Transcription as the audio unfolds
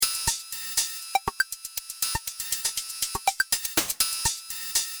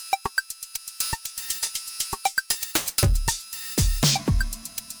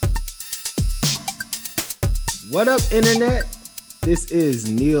What up, internet? This is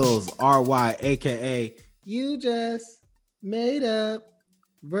Niels RY, aka You Just Made Up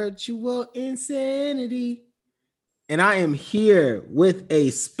Virtual Insanity. And I am here with a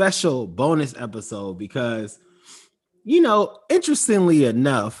special bonus episode because, interestingly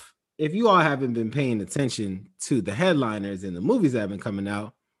enough, if you all haven't been paying attention to the headliners and the movies that have been coming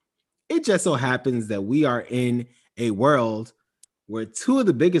out, it just so happens that we are in a world where two of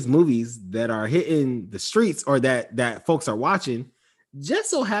the biggest movies that are hitting the streets or that folks are watching just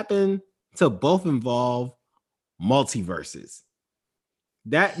so happen to both involve multiverses.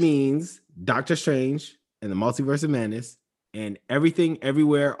 That means Doctor Strange and the Multiverse of Madness and Everything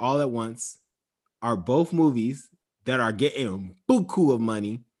Everywhere All at Once are both movies that are getting buku of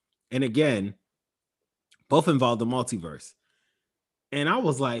money. And again, both involve the multiverse. And I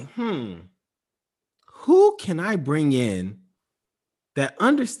was like, who can I bring in that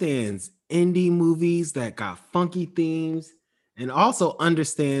understands indie movies that got funky themes and also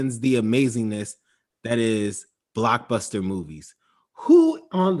understands the amazingness that is blockbuster movies? Who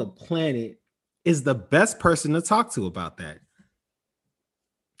on the planet is the best person to talk to about that?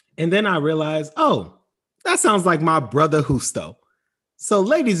 And then I realized, that sounds like my brother Husto. So,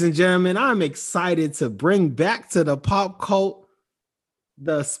 ladies and gentlemen, I'm excited to bring back to the pop cult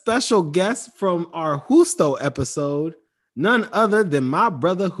the special guest from our Husto episode, none other than my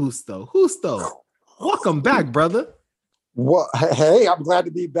brother Husto. Husto, welcome back, brother. Well, hey, I'm glad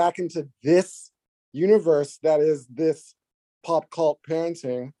to be back into this universe that is this pop cult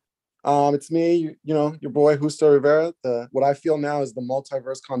parenting. It's me, your boy Husto Rivera. What I feel now is the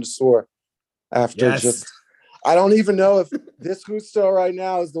multiverse connoisseur. I don't even know if this Husto right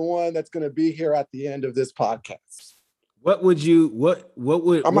now is the one that's going to be here at the end of this podcast. What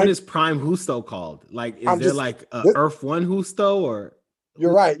is Prime Husto called? Like, is there like a Earth One Husto or?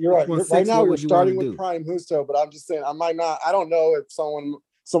 You're right. Right now we're starting with Prime Husto, but I'm just saying I don't know if some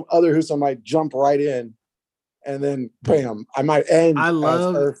other Husto might jump right in and then bam, I might end. I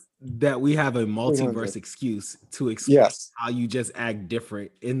love Earth that we have a multiverse excuse to explain how you just act different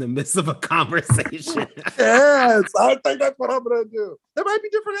in the midst of a conversation. Yes, I think that's what I'm gonna do. There might be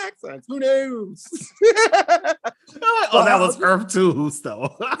different accents. Who knows? That was Earth 2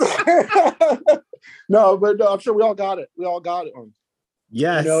 Husto. No, I'm sure we all got it.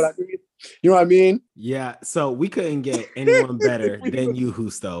 Yes. You know what I mean? Yeah. So we couldn't get anyone better than you,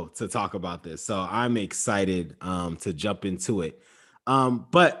 Husto, to talk about this. So I'm excited to jump into it.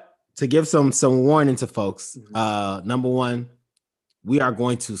 But to give some warning to folks, number one, we are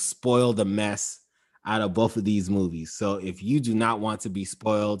going to spoil the mess out of both of these movies. So if you do not want to be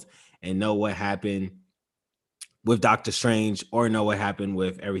spoiled and know what happened with Doctor Strange or know what happened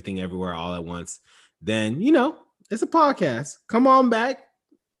with Everything Everywhere All at Once, then, it's a podcast. Come on back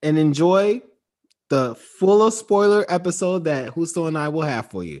and enjoy the full of spoiler episode that Husto and I will have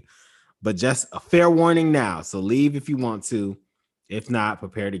for you. But just a fair warning now. So leave if you want to. If not,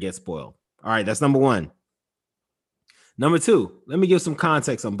 prepare to get spoiled. All right, that's number one. Number two, let me give some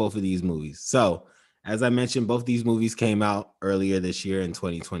context on both of these movies. So, as I mentioned, both these movies came out earlier this year in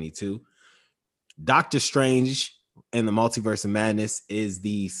 2022. Doctor Strange and the Multiverse of Madness is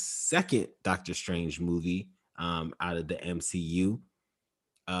the second Doctor Strange movie out of the MCU.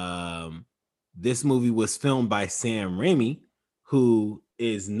 This movie was filmed by Sam Raimi, who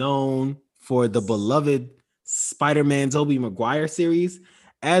is known for the beloved Spider-Man Tobey Maguire series,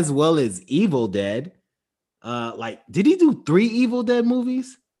 as well as Evil Dead. Did he do 3 Evil Dead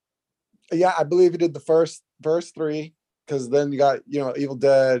movies? Yeah, I believe he did the first 3, because then you got, Evil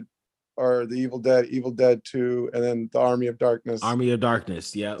Dead or the Evil Dead 2, and then the Army of Darkness.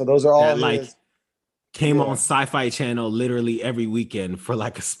 Yeah. So those are all came on Sci-Fi Channel literally every weekend for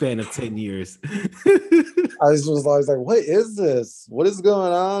like a span of 10 years. I was like, what is this? What is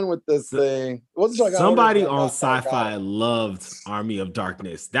going on with this thing? Somebody on Sci-Fi loved Army of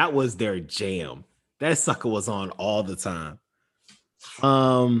Darkness. That was their jam. That sucker was on all the time.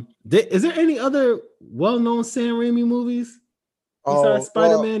 Is there any other well-known Sam Raimi movies besides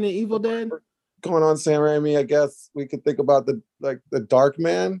Spider-Man and Evil Dead? Going on Sam Raimi, I guess we could think about the Dark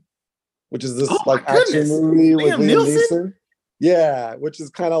Man, which is this action movie with Liam Neeson. Yeah, which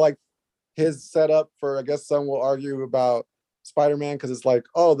is kind of like his setup for, I guess some will argue about Spider-Man, because it's his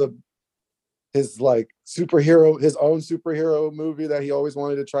own superhero movie that he always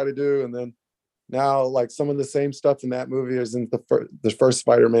wanted to try to do, and then now some of the same stuff in that movie is in the first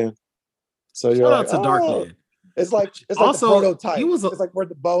Spider-Man. So shout out to Darkman. It's like also, the prototype. It's like where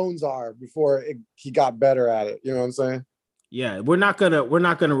the bones are before he got better at it. You know what I'm saying? Yeah, we're not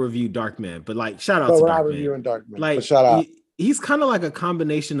gonna review Darkman, but shout out to Darkman. We're not reviewing Darkman. But shout out. He's kind of like a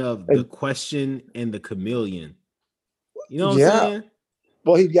combination of The Question and The Chameleon You know what I'm saying?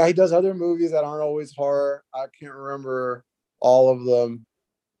 Well, he does other movies that aren't always horror. I can't remember all of them,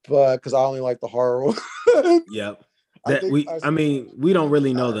 but because I only like the horror one. Yep. We don't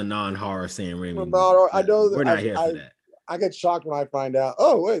really know the non-horror Sam Raimi movies. I know we're not here for that. I get shocked when I find out,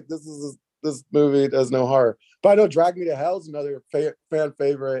 oh wait, this movie does no horror. But I know Drag Me to Hell is another fan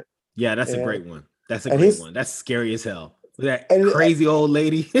favorite. Yeah, that's a great one. That's a great one. That's scary as hell. That crazy old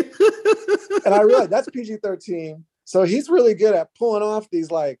lady. And I realize that's PG-13. So he's really good at pulling off these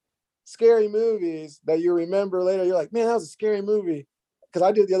like scary movies that you remember later. You're like, man, that was a scary movie. Because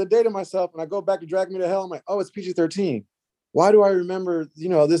I did the other day to myself, and I go back to Drag Me to Hell. I'm like, oh, it's PG-13. Why do I remember,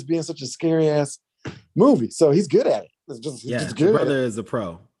 this being such a scary ass movie? So he's good at it. It's just good. Brother is a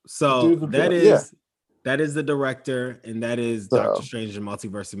pro. So that is the director, and that is Doctor Strange and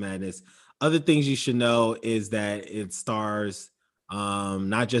Multiverse of Madness. Other things you should know is that it stars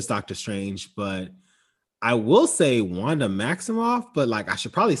not just Doctor Strange, but I will say Wanda Maximoff, but like I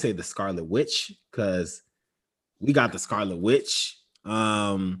should probably say the Scarlet Witch, because we got the Scarlet Witch.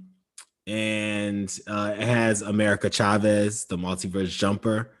 And it has America Chavez, the multiverse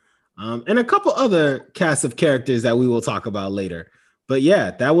jumper, and a couple other cast of characters that we will talk about later. But yeah,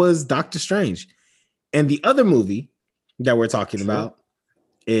 that was Doctor Strange. And the other movie that we're talking about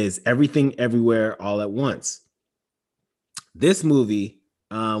is Everything Everywhere All at Once. This movie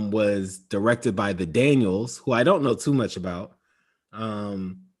was directed by the Daniels, who I don't know too much about. I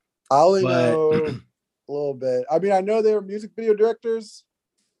only know a little bit. I mean, I know they were music video directors,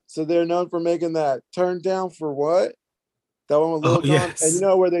 so they're known for making that Turn Down for What? That one with Lil Jon. Yes.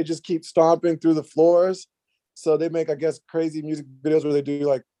 And where they just keep stomping through the floors. So they make, I guess, crazy music videos where they do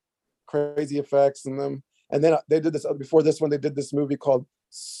like crazy effects in them. And then they did this before this one. They did this movie called,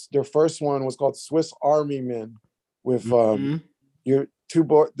 their first one was called Swiss Army Men with the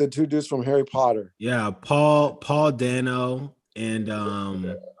two dudes from Harry Potter. Yeah, Paul Dano and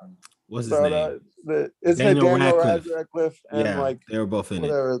what's his name? Daniel Radcliffe and they were both in it.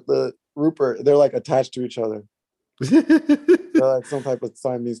 The Rupert, they're like attached to each other. They're like some type of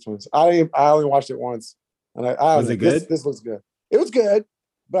Siamese twins. I only watched it once, and I was it good? This looks good. It was good,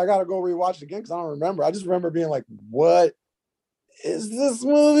 but I gotta go rewatch it again because I don't remember. I just remember being like, "What is this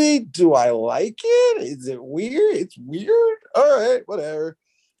movie? Do I like it? Is it weird? It's weird. All right, whatever."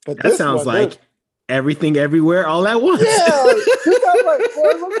 But that sounds like Everything Everywhere All at Once. Yeah, it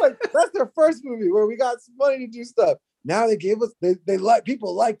looks like that's their first movie where we got some money to do stuff. Now they gave us,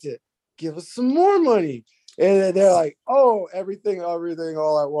 people liked it. Give us some more money. And they're like, oh, everything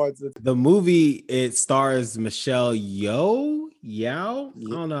all at once. The movie, it stars Michelle Yeoh. I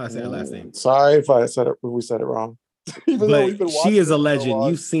don't know how to say her last name. Sorry if we said it wrong. But she is a legend.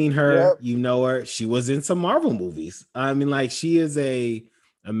 You've seen her, you know her. She was in some Marvel movies. I mean, like, she is a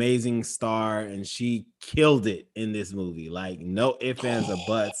amazing star, and she killed it in this movie. Like, no ifs, ands, or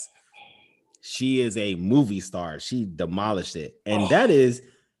buts. She is a movie star. She demolished it. And that is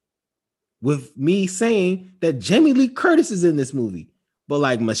with me saying that Jamie Lee Curtis is in this movie. But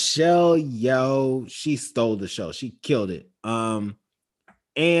like Michelle Yeoh, she stole the show. She killed it. And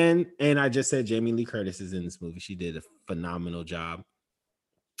I just said Jamie Lee Curtis is in this movie. She did a phenomenal job.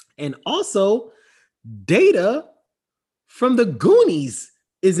 And also, Data from the Goonies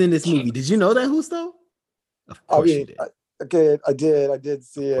is in this movie. Did you know that, Justo? Of course you did. Okay, I did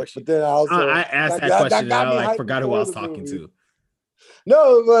see it, but then I asked that question and I forgot who I was talking to.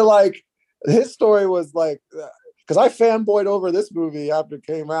 No, but like his story was like, because I fanboyed over this movie after it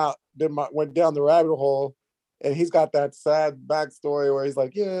came out, went down the rabbit hole, and he's got that sad backstory where he's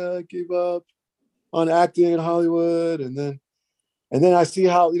like, yeah, I gave up on acting in Hollywood, and then I see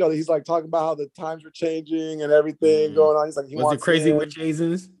how he's like talking about how the times were changing and everything going on. He's like, was it Crazy Rich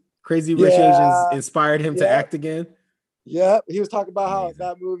Asians? Crazy Rich Asians inspired him to act again. Yeah, he was talking about how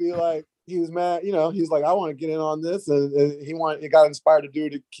that movie, like, he was mad, he's like, I want to get in on this, and he got inspired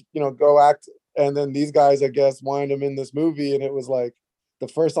to go act, and then these guys, I guess, wanted him in this movie, and it was like the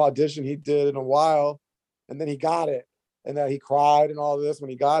first audition he did in a while, and then he got it, and then he cried and all this when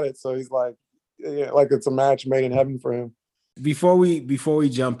he got it, so he's like, like it's a match made in heaven for him. Before we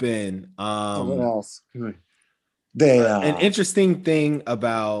jump in, what else? An interesting thing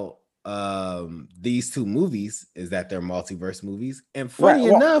about these two movies is that they're multiverse movies, and funny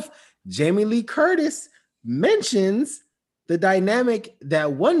enough, Jamie Lee Curtis mentions the dynamic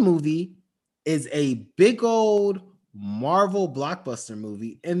that one movie is a big old Marvel blockbuster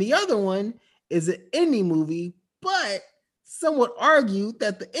movie and the other one is an indie movie, but some would argue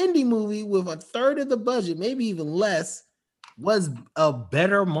that the indie movie with a third of the budget, maybe even less, was a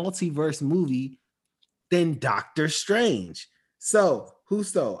better multiverse movie than Doctor Strange. So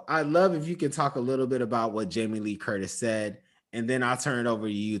Husto, I'd love if you could talk a little bit about what Jamie Lee Curtis said, and then I'll turn it over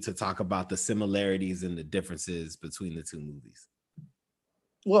to you to talk about the similarities and the differences between the two movies.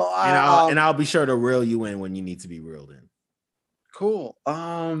 Well, I'll be sure to reel you in when you need to be reeled in. Cool.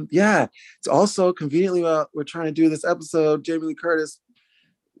 Yeah. It's also conveniently while we're trying to do this episode, Jamie Lee Curtis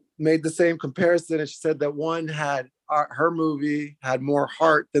made the same comparison, and she said that one had her movie had more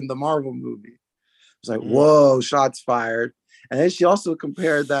heart than the Marvel movie. It's like, whoa, shots fired. And then she also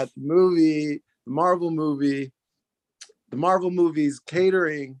compared that the Marvel movie's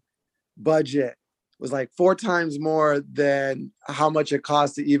catering budget was like 4 times more than how much it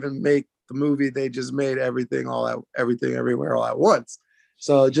cost to even make the movie they just made, Everything Everywhere All at Once.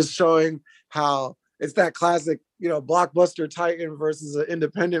 So just showing how it's that classic, blockbuster titan versus an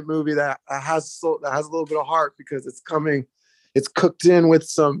independent movie that has a little bit of heart, because it's cooked in with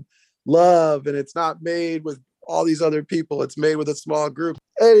some love, and it's not made with all these other people. It's made with a small group.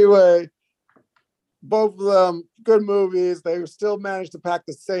 Anyway, both of them good movies. They still managed to pack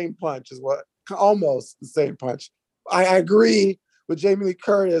the same punch, almost the same punch. I agree with Jamie Lee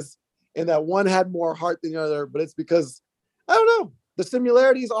Curtis in that one had more heart than the other, but it's because, I don't know, the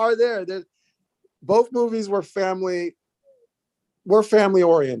similarities are there. Both movies were family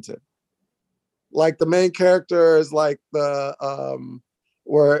oriented. Like the main characters, like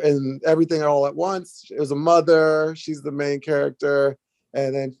were in Everything All at Once. It was a mother. She's the main character.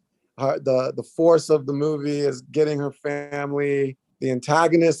 And then the force of the movie is getting her family. The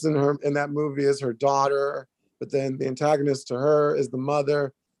antagonist in that movie is her daughter, but then the antagonist to her is the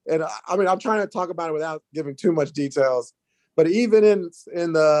mother. And I mean, I'm trying to talk about it without giving too much details, but even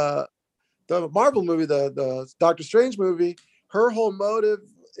in the Marvel movie, the Doctor Strange movie, her whole motive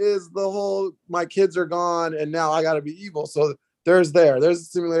is the whole, my kids are gone and now I got to be evil. So there's the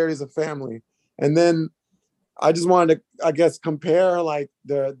similarities of family. And then I just wanted to, I guess, compare like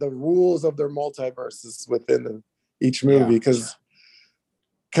the rules of their multiverses within each movie. Because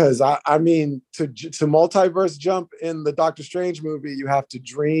I mean, to multiverse jump in the Doctor Strange movie, you have to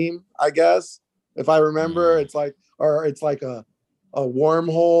dream, I guess. If I remember, it's like a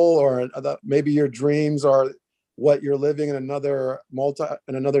wormhole, or maybe your dreams are what you're living in another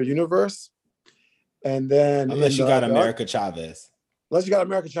universe. And then unless you got America Chavez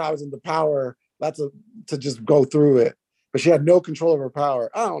in the power, to just go through it. But she had no control of her power.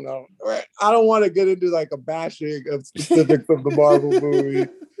 I don't know. I don't want to get into like a bashing of specifics of the Marvel movie.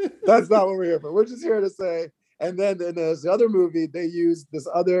 That's not what we're here for. We're just here to say. And then there's the other movie, they used this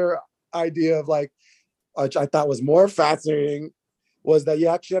other idea of like, which I thought was more fascinating, was that you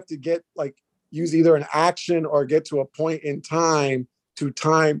actually have to use either an action or get to a point in time to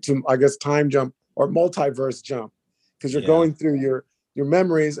I guess time jump or multiverse jump, because you're going through your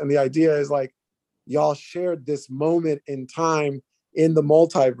memories, and the idea is like y'all shared this moment in time in the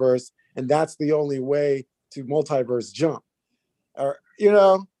multiverse, and that's the only way to multiverse jump. Or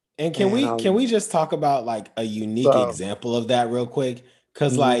and can we just talk about like a unique example of that real quick?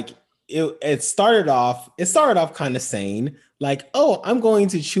 Because like it started off kind of sane, like, oh, I'm going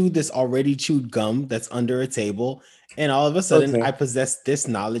to chew this already chewed gum that's under a table, and all of a sudden I possess this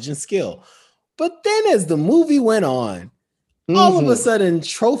knowledge and skill. But then as the movie went on, all of a sudden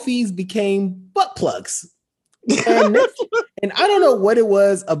trophies became butt plugs. And I don't know what it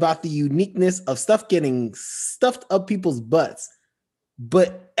was about the uniqueness of stuff getting stuffed up people's butts,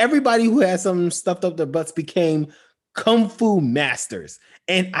 but everybody who had something stuffed up their butts became kung fu masters.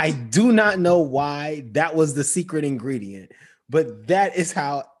 And I do not know why that was the secret ingredient, but that is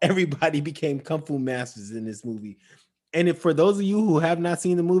how everybody became kung fu masters in this movie. And if for those of you who have not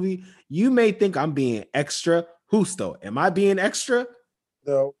seen the movie, you may think I'm being extra. Husto, am I being extra?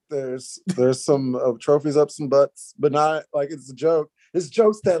 No, there's some trophies up some butts, but not like it's a joke. It's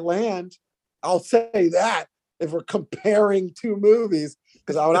jokes that land. I'll say that if we're comparing two movies.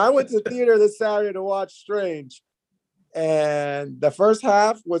 Because when I went to theater this Saturday to watch Strange, and the first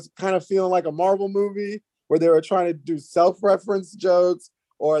half was kind of feeling like a Marvel movie where they were trying to do self-reference jokes,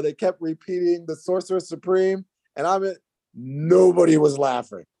 or they kept repeating the Sorcerer Supreme, and nobody was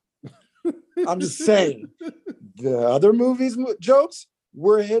laughing. I'm just saying, the other movies jokes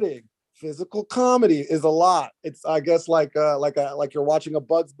were hitting. Physical comedy is a lot. It's, I guess, like you're watching a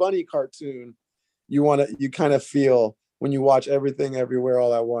Bugs Bunny cartoon. You kind of feel when you watch Everything Everywhere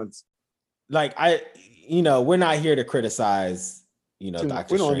All at Once. Like we're not here to criticize,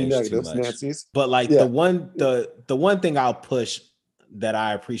 Doctor Strange too much. Nancy's. But like the one thing I'll push that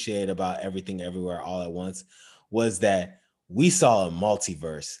I appreciate about Everything Everywhere All at Once was that we saw a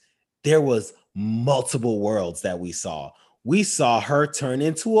multiverse. There was multiple worlds that we saw. We saw her turn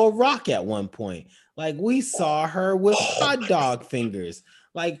into a rock at one point. Like we saw her with hot dog fingers.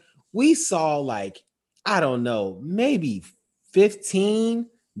 Like we saw like, I don't know, maybe 15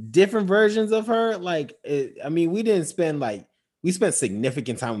 different versions of her. Like, I mean, we spent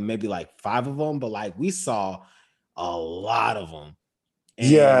significant time with maybe like 5 of them, but like we saw a lot of them. And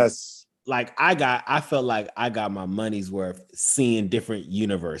yes. Like I felt like I got my money's worth seeing different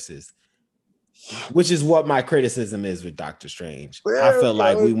universes, which is what my criticism is with Doctor Strange. I feel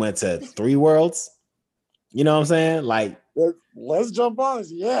like we went to 3 worlds. You know what I'm saying? Like, let's jump on.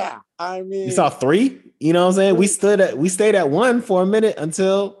 Yeah, I mean, you saw 3. You know what I'm saying? We stayed at 1 for a minute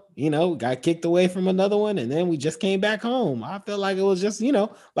until got kicked away from another one, and then we just came back home. I felt like it was just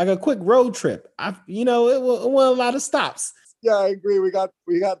like a quick road trip. It was a lot of stops. Yeah, I agree. We got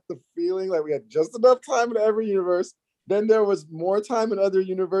the feeling like we had just enough time in every universe. Then there was more time in other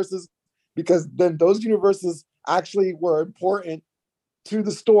universes because then those universes actually were important to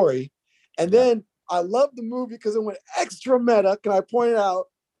the story. And then I love the movie because it went extra meta. Can I point out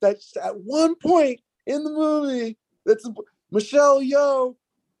that at one point in the movie, that's Michelle Yeoh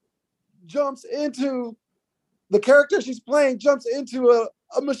jumps into the character she's playing, jumps into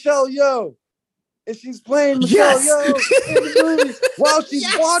a Michelle Yeoh. And she's playing Michelle Yeoh in the movie while she's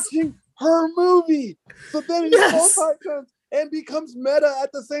watching her movie. So then it multi-comes and becomes meta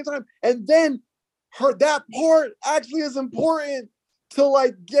at the same time. And then that part actually is important to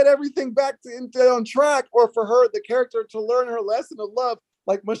like get everything back on track, or for her, the character, to learn her lesson of love.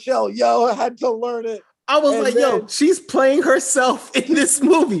 Like Michelle Yeoh had to learn it. I was like, yo, she's playing herself in this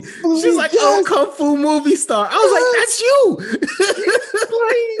movie. She's like, oh, kung fu movie star. I was like, that's you. She's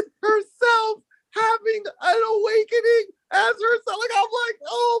playing herself, having an awakening as herself. Like, I'm like,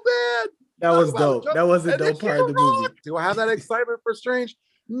 oh man. That was dope. That was a dope part of the movie. Do I have that excitement for Strange?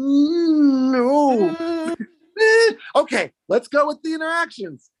 No. Okay, let's go with the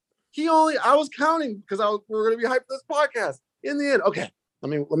interactions. I was counting because we were going to be hyped for this podcast. In the end, okay, let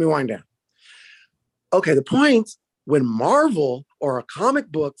me wind down. Okay, the point when Marvel or a comic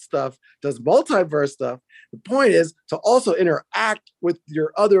book stuff does multiverse stuff, the point is to also interact with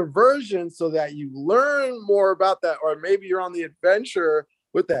your other versions so that you learn more about that, or maybe you're on the adventure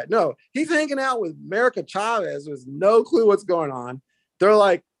with that. No, he's hanging out with America Chavez with no clue what's going on. They're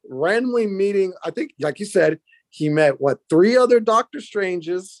like randomly meeting. I think, like you said, he met 3 other Doctor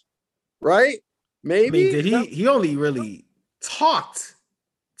Stranges, right? Maybe. I mean, he only really talked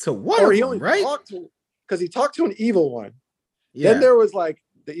to one of them, right? Because he talked to an evil one. Yeah. Then there was like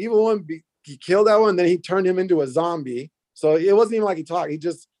the evil one, he killed that one, then he turned him into a zombie. So it wasn't even like he talked. He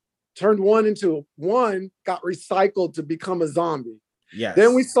just turned one, got recycled to become a zombie. Yes.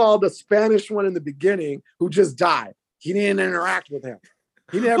 Then we saw the Spanish one in the beginning who just died. He didn't interact with him.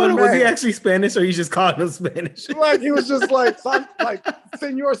 He never met was he him. actually Spanish, or he just called him Spanish? Like he was just like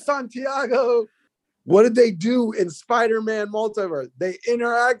Senor Santiago. What did they do in Spider-Man Multiverse? They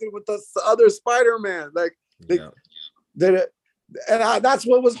interacted with the other Spider-Man. Like that's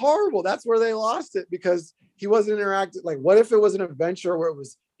what was horrible. That's where they lost it, because he wasn't interacting. Like, what if it was an adventure where it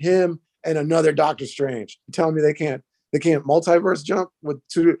was him and another Doctor Strange? You're telling me they can't multiverse jump with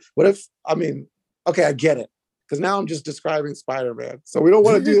 2? What if? I mean, okay, I get it, because now I'm just describing Spider-Man, so we don't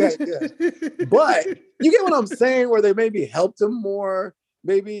want to do that yet. But you get what I'm saying, where they maybe helped him more.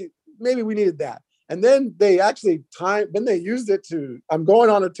 Maybe we needed that. And then they actually used it to, I'm going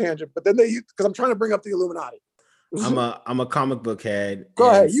on a tangent, but then because I'm trying to bring up the Illuminati. I'm a comic book head. Go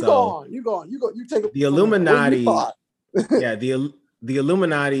ahead. You go on. You take it. The Illuminati. Yeah, the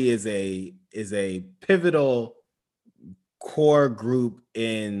Illuminati is a pivotal core group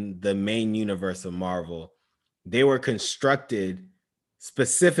in the main universe of Marvel. They were constructed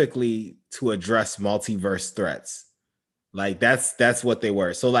specifically to address multiverse threats. Like that's what they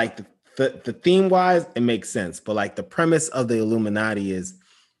were. So like the theme wise, it makes sense. But like the premise of the Illuminati is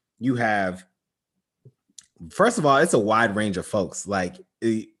you have, first of all, it's a wide range of folks. Like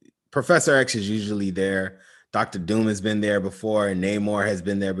Professor X is usually there. Dr. Doom has been there before, and Namor has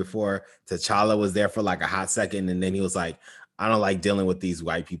been there before. T'Challa was there for like a hot second, and then he was like, I don't like dealing with these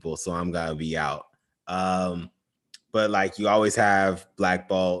white people, so I'm gonna be out. But like you always have Black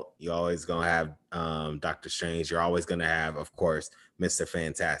Bolt, you always gonna have Doctor Strange, you're always gonna have, of course, Mr.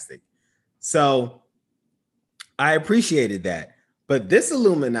 Fantastic. So I appreciated that. But this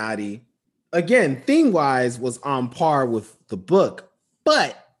Illuminati, again, theme-wise, was on par with the book,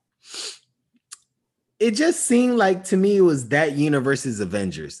 but it just seemed like, to me, it was that universe's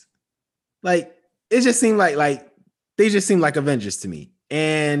Avengers. Like, it just seemed like they just seemed like Avengers to me.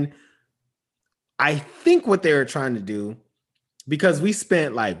 And I think what they were trying to do, because we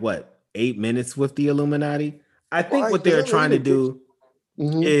spent 8 minutes with the Illuminati, I think what they were trying to do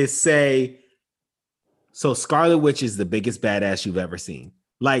is say, So Scarlet Witch is the biggest badass you've ever seen.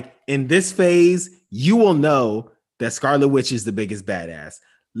 Like in this phase, you will know that Scarlet Witch is the biggest badass.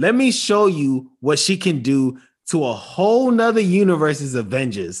 Let me show you what she can do to a whole nother universe's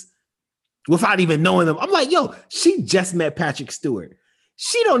Avengers without even knowing them. I'm like, yo, she just met Patrick Stewart.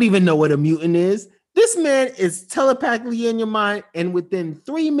 She don't even know what a mutant is. This man is telepathically in your mind, and within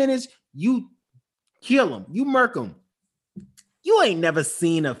 3 minutes, you kill him. You murk him. You ain't never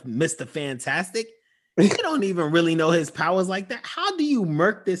seen a Mr. Fantastic. You don't even really know his powers like that. How do you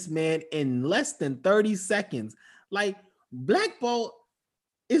murk this man in less than 30 seconds? Like, Black Bolt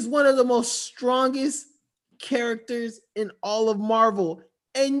is one of the most strongest characters in all of Marvel,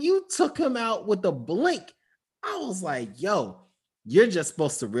 and you took him out with a blink. I was like, yo, you're just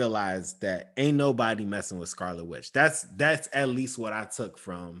supposed to realize that ain't nobody messing with Scarlet Witch. That's at least what I took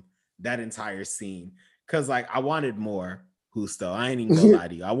from that entire scene. Cause like I wanted more, Husto. I ain't even gonna lie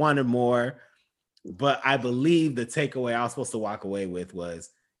to you. I wanted more, but I believe the takeaway I was supposed to walk away with was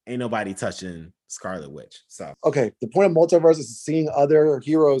ain't nobody touching Scarlet Witch. So okay, the point of multiverse is seeing other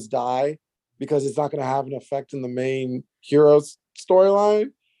heroes die because it's not going to have an effect in the main hero's storyline.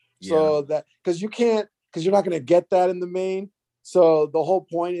 So that because you're not going to get that in the main. So the whole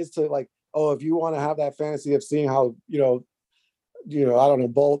point is to like, oh, if you want to have that fantasy of seeing how I don't know,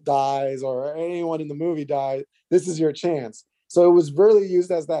 Bolt dies or anyone in the movie dies, this is your chance. So it was really used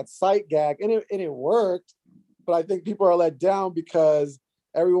as that sight gag, and it worked. But I think people are let down because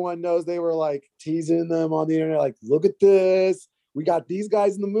everyone knows they were like teasing them on the internet, like, look at this. We got these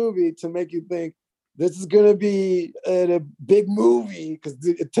guys in the movie to make you think this is going to be a big movie because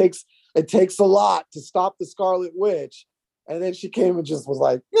it takes a lot to stop the Scarlet Witch. And then she came and just was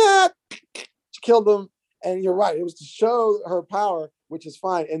like, yeah, she killed them. And you're right. It was to show her power, which is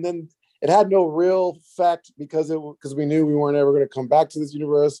fine. And then it had no real effect because we knew we weren't ever going to come back to this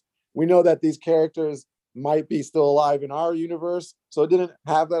universe. We know that these characters might be still alive in our universe. So it didn't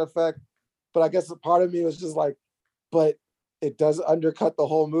have that effect. But I guess a part of me was just like, but it does undercut the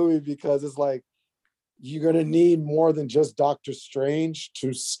whole movie because it's like, you're going to need more than just Doctor Strange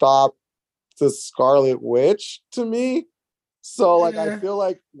to stop the Scarlet Witch to me. So like, I feel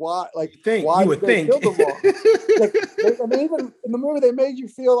like why did they kill them all? Like, and even in the movie, they made you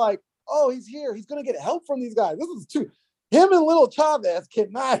feel like, oh, he's here. He's going to get help from these guys. This is too. Him and Little Chavez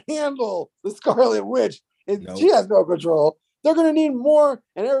cannot handle the Scarlet Witch. And She has no control. They're going to need more.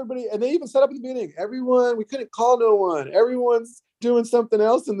 And everybody, and they even set up at the beginning, we couldn't call no one. Everyone's doing something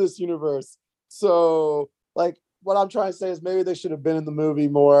else in this universe. So like what I'm trying to say is maybe they should have been in the movie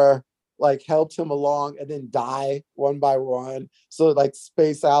more, like helped him along and then die one by one. So like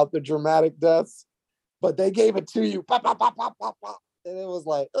space out the dramatic deaths. But they gave it to you. Pop, pop, pop, pop, pop, pop. And it was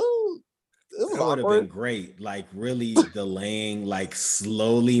like, ooh. That would have been great. Like really delaying, like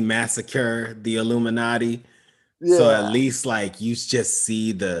slowly massacre the Illuminati. Yeah. So at least like you just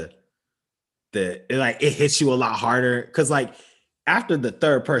see the like it hits you a lot harder. Cause like after the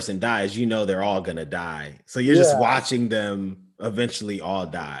third person dies, they're all gonna die. So you're just watching them eventually all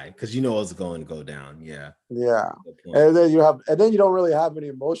die because it's going to go down. Yeah. And then you don't really have any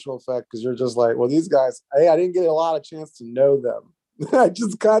emotional effect because you're just like, well, these guys, I didn't get a lot of chance to know them. I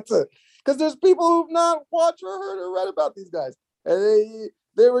just got to, because there's people who've not watched or heard or read about these guys, and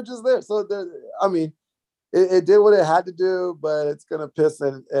they were just there. So it did what it had to do, but it's gonna piss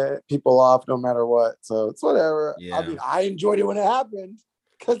people off no matter what. So it's whatever. Yeah. I mean, I enjoyed it when it happened.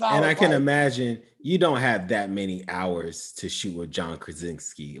 I can imagine you don't have that many hours to shoot with John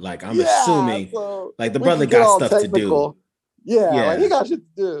Krasinski. Like I'm assuming, so like the brother got stuff technical. To do. Yeah, like he got shit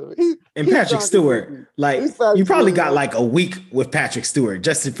to do. And Patrick Stewart, like you probably got like a week with Patrick Stewart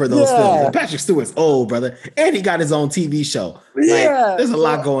just for those films. And Patrick Stewart's old, brother, and he got his own TV show. Like, there's a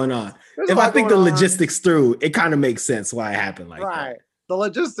lot going on. If I think the logistics through, it kind of makes sense why it happened like that. The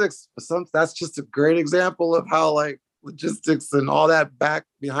logistics, that's just a great example of how like logistics and all that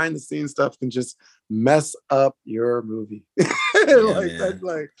behind the scenes stuff can just mess up your movie.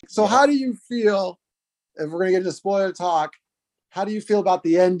 So how do you feel, if we're gonna get into spoiler talk, how do you feel about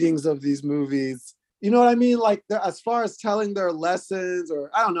the endings of these movies? You know what I mean? Like as far as telling their lessons, or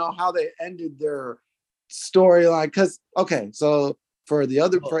I don't know how they ended their storyline. Because so for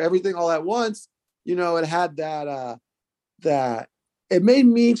Everything All at Once, it had that it made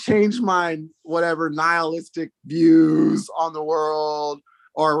me change my whatever nihilistic views on the world,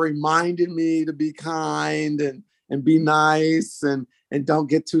 or reminded me to be kind and be nice and don't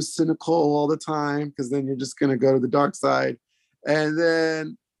get too cynical all the time, because then you're just gonna go to the dark side. And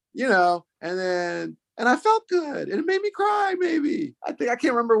then, and I felt good. And it made me cry, maybe. I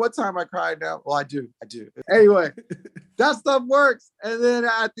can't remember what time I cried now. Well, I do. Anyway, that stuff works. And then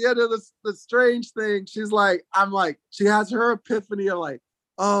at the end of the Strange thing, she's like, she has her epiphany of like,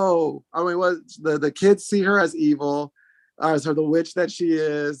 oh, I mean, what the kids see her as evil, as her the witch that she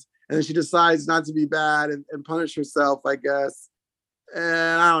is, and then she decides not to be bad and punish herself, I guess.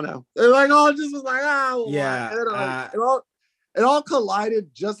 And I don't know. It like all just was like, yeah. It all collided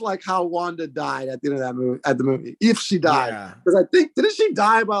just like how Wanda died at the end of that movie, if she died. Because I think, didn't she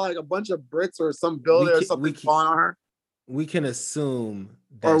die by like a bunch of bricks or some building or something falling on her? We can assume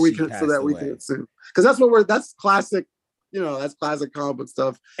that we can assume. Because that's classic, that's classic comic book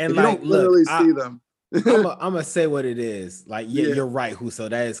stuff. And if you don't literally see them. I'm gonna say what it is. Like, you're right, Huso.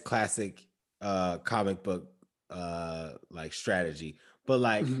 That is classic comic book like strategy. But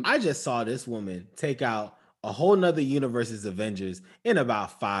like, I just saw this woman take out a whole nother universe's Avengers in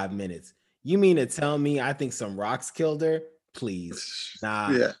about 5 minutes. You mean to tell me I think some rocks killed her? Please.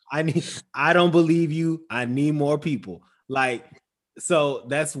 Nah. Yeah. I don't believe you. I need more people. Like, so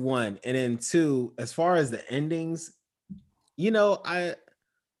that's one. And then two, as far as the endings, I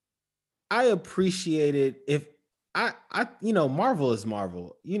appreciated if Marvel is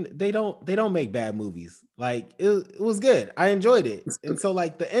Marvel. They don't make bad movies. Like, it was good. I enjoyed it. And so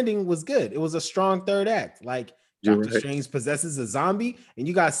like the ending was good. It was a strong third act. Like, Doctor Strange possesses a zombie and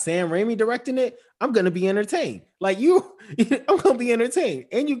you got Sam Raimi directing it. I'm going to be entertained. Like I'm going to be entertained.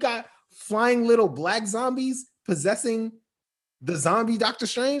 And you got flying little black zombies possessing the zombie Doctor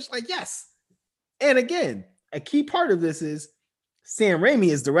Strange. Like, yes. And again, a key part of this is Sam Raimi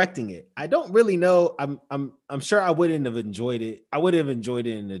is directing it. I don't really know. I'm sure I wouldn't have enjoyed it. I would have enjoyed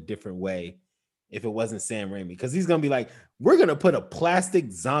it in a different way if it wasn't Sam Raimi, because he's gonna be like, we're gonna put a plastic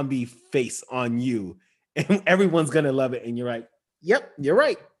zombie face on you, and everyone's gonna love it. And you're like, yep, you're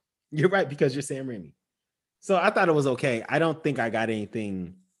right. You're right, because you're Sam Raimi. So I thought it was okay. I don't think I got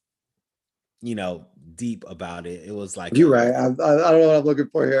anything, deep about it. It was like, you're right. I don't know what I'm looking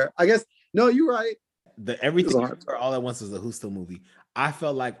for here. I guess no, you're right. Everything all at once was a Husto movie. I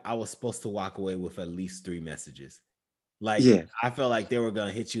felt like I was supposed to walk away with at least 3 messages. Like, I felt like they were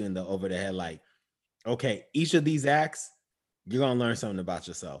gonna hit you over the head. Like, okay, each of these acts, you're gonna learn something about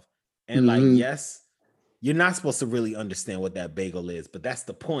yourself. And like, yes, you're not supposed to really understand what that bagel is, but that's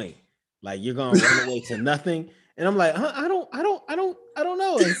the point. Like, you're gonna run away to nothing. And I'm like, I don't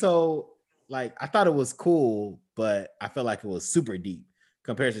know. And so, like, I thought it was cool, but I felt like it was super deep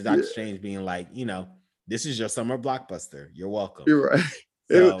compared to Doctor Strange being like, this is your summer blockbuster. You're welcome. You're right.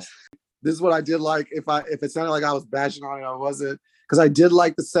 So, this is what I did like. If it sounded like I was bashing on it, I wasn't, because I did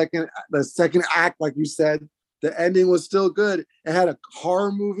like the second act, like you said. The ending was still good. It had a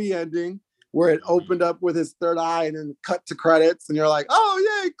horror movie ending where it opened up with his third eye and then cut to credits, and you're like,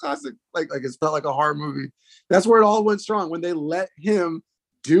 oh yay, classic. Like it felt like a horror movie. That's where it all went strong, when they let him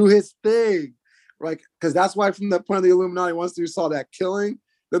do his thing. Like, because that's why from the point of the Illuminati, once you saw that killing,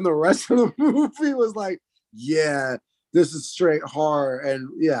 then the rest of the movie was like, yeah, this is straight horror. And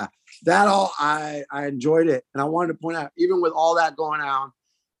yeah, that all, I enjoyed it. And I wanted to point out, even with all that going on,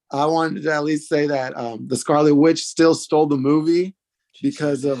 I wanted to at least say that the Scarlet Witch still stole the movie,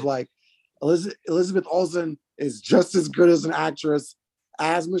 because of like, Elizabeth Olsen is just as good as an actress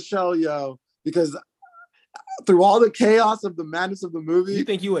as Michelle Yeoh, because through all the chaos of the madness of the movie. You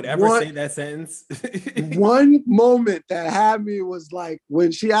think you would ever say that sentence? One moment that had me was like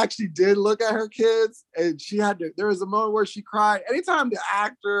when she actually did look at her kids, and there was a moment where she cried. Anytime the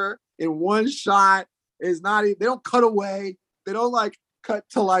actor in one shot is not even, they don't cut away. They don't like cut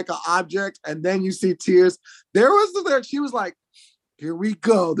to like an object and then you see tears. She was like, here we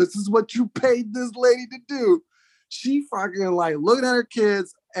go. This is what you paid this lady to do. She fucking like looking at her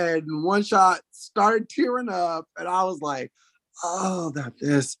kids, and in one shot started tearing up. And I was like, oh,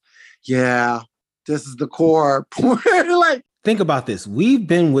 this is the core point. Like, think about this. We've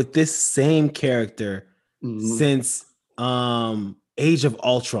been with this same character since Age of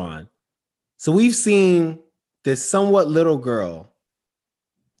Ultron. So we've seen this somewhat little girl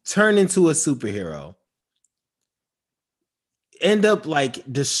turn into a superhero, end up like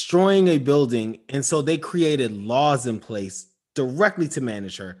destroying a building. And so they created laws in place directly to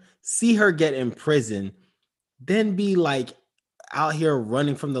manage her, see her get in prison, then be like out here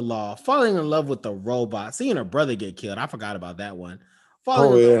running from the law, falling in love with the robot, seeing her brother get killed. I forgot about that one.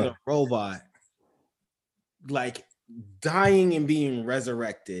 Falling in love with a robot, like dying and being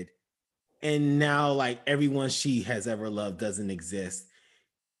resurrected. And now like everyone she has ever loved doesn't exist.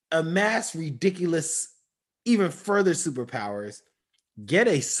 Amass ridiculous, even further superpowers, get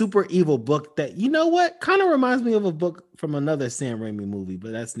a super evil book that, you know what, kind of reminds me of a book from another Sam Raimi movie,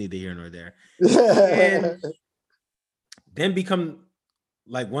 but that's neither here nor there. And then become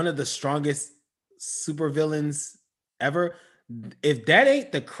like one of the strongest supervillains ever. If that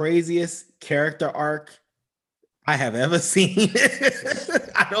ain't the craziest character arc I have ever seen,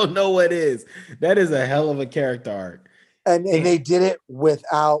 I don't know what is. That is a hell of a character arc. And they did it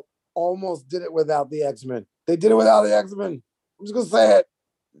without the X-Men. They did it without the X-Men. I'm just gonna say it.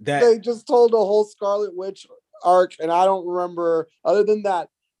 They just told a whole Scarlet Witch arc, and I don't remember other than that.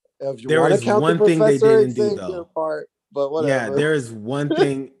 If you want to count one thing they didn't do though, part, but whatever. Yeah, there is one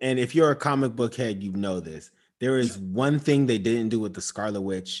thing, and if you're a comic book head, you know this. There is one thing they didn't do with the Scarlet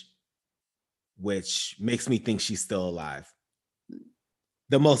Witch, which makes me think she's still alive.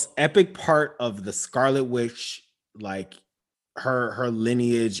 The most epic part of the Scarlet Witch, like her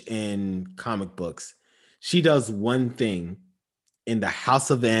lineage in comic books, she does one thing in the House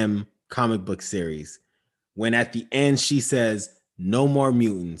of M comic book series, when at the end she says, "No more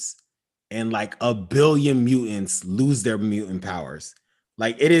mutants," and like 1 billion mutants lose their mutant powers.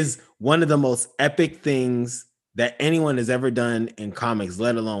 Like, it is one of the most epic things that anyone has ever done in comics,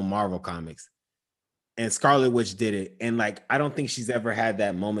 let alone Marvel Comics. And Scarlet Witch did it. And like, I don't think she's ever had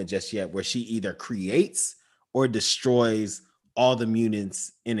that moment just yet where she either creates or destroys all the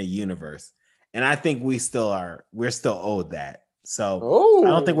mutants in a universe. And I think we're still owed that. So I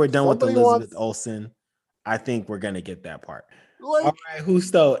don't think we're done with Elizabeth Olsen. I think we're gonna get that part. Like, all right,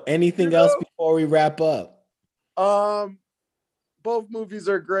 Husto, anything else before we wrap up? Both movies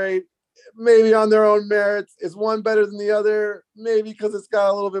are great, maybe on their own merits. Is one better than the other? Maybe because it's got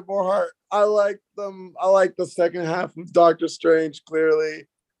a little bit more heart. I like them. I like the second half of Doctor Strange, clearly.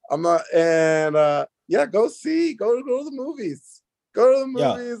 I'm not, and yeah, go to the movies. Go to the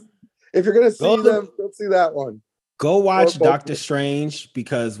movies. If you're gonna see them, go see that one. Go watch Doctor Strange,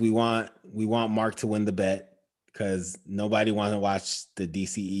 because we want Mark to win the bet, because nobody wants to watch the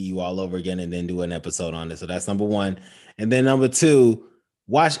DCEU all over again and then do an episode on it. So that's number one. And then number two,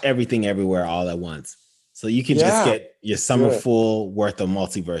 watch Everything Everywhere all at once, so you can just get your summer full worth of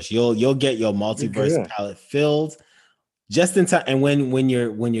multiverse. You'll get your multiverse palette filled just in time. And when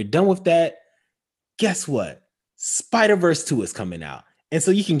you're done with that, guess what? Spider-Verse 2 is coming out. And so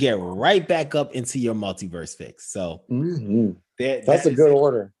you can get right back up into your multiverse fix. So that's a good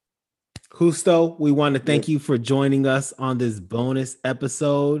order. Husto, we want to thank you for joining us on this bonus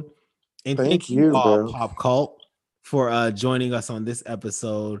episode. And thank you all, Pop Cult, for joining us on this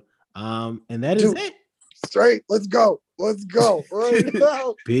episode. And that is it. Straight. Let's go. Right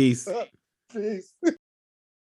now. Peace. Peace.